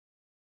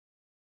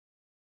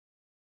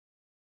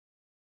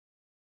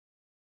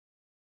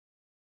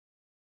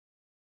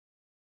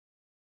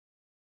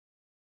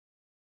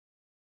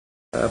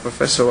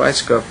Professor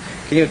Weisskopf,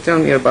 can you tell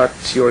me about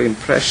your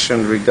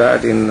impression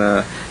regarding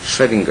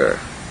Schrödinger?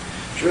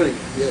 Schrödinger,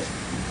 yes.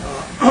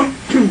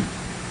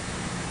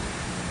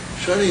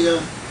 Schrödinger,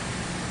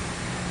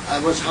 I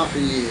was half a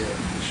year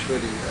with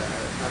Schrödinger,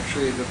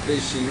 actually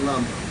replacing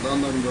London.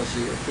 London was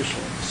the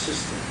official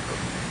assistant of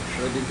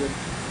Schrödinger,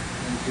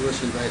 and he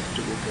was invited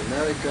to go to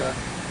America.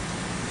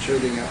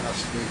 Schrödinger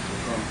asked me to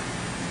come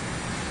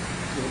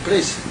to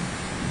replace him.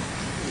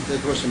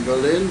 That was in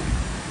Berlin,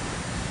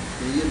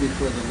 the year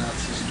before the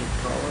Nazis took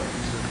power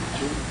in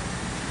 '72.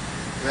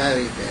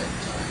 Very bad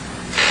time.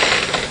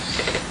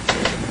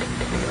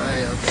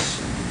 Riots,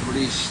 and the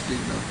police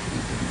did not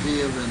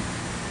interfere when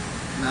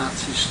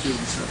Nazi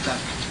students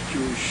attacked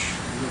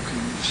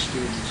Jewish-looking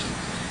students.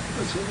 It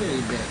was a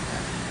very bad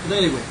time. But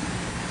anyway,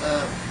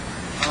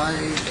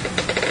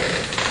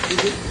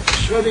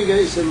 Schrödinger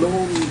is a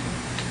loner.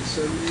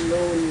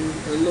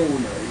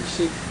 You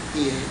see,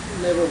 he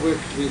never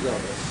worked with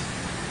others.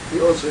 He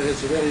also has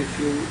very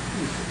few,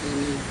 if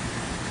any,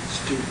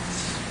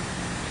 students.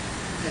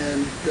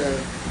 And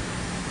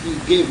he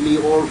gave me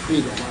all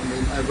freedom. I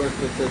mean, I worked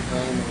at that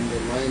time on the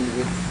line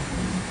with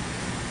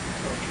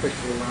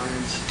spectral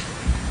lines.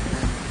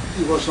 And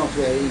he was not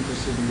very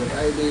interested in what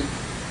I did.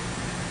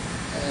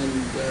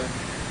 And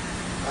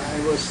I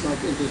was not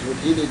interested in what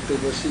he did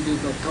because he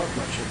did not talk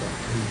much about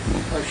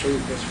it. Actually,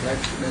 it was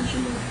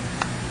five-dimensional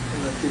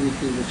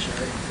relativity, which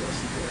I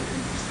wasn't very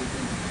interested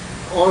in.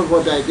 All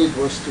what I did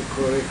was to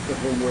correct the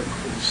homework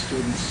for the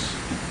students.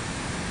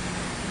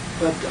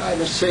 But I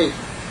must say,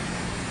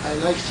 I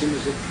liked him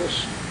as a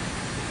person.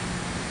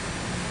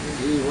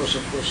 He was,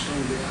 of course,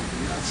 strongly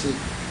anti-Nazi.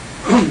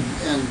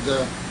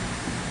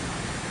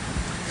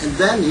 And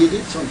then he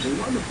did something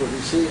wonderful.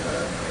 You see,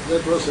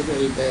 that was a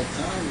very bad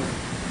time.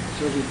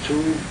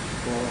 32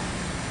 for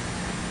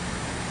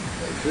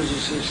a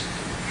physicist,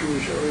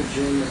 Jewish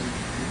origin, and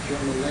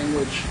German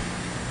language.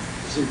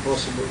 It's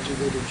impossible to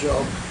get a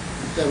job.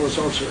 There was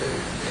also an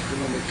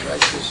economic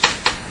crisis.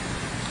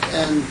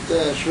 And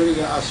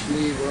Schrödinger asked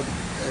me what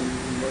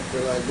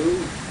will I do?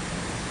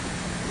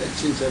 And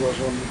since I was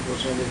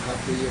only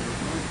half a year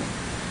with Malcolm.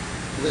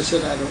 And I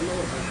said, I don't know,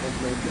 I have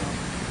no job.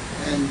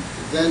 And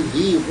then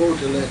he wrote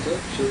a letter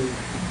to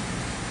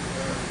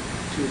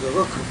the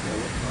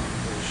Rockefeller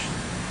Foundation.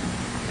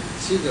 I didn't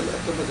see the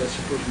letter, but I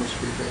suppose it must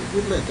be a very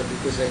good letter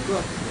because I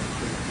got it.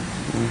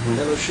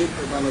 Fellowship,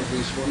 one of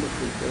these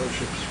wonderful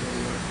fellowships where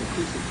you are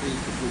completely free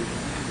to do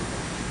whatever.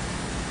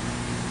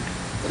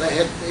 But I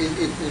had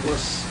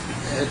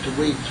to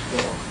wait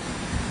for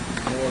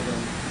more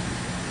than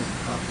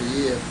half a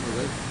year for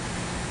it,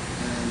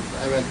 and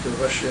I went to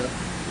Russia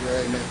where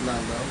I met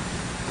Landau.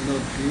 I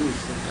not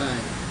used the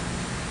time,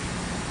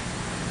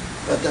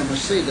 but I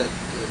must say that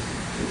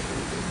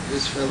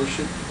this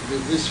fellowship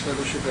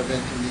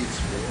eventually needs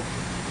more,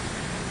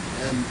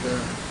 and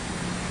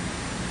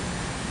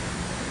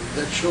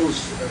that shows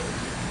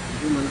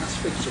human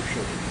aspects of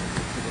Schrödinger.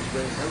 It was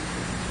very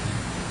helpful.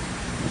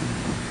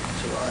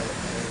 So I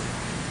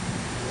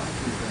like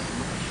him very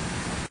much.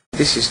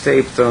 This is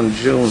taped on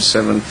June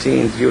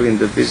 17 during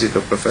the visit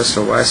of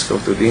Professor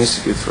Weisskopf to the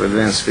Institute for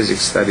Advanced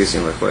Physics Studies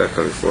in La Jolla,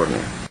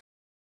 California.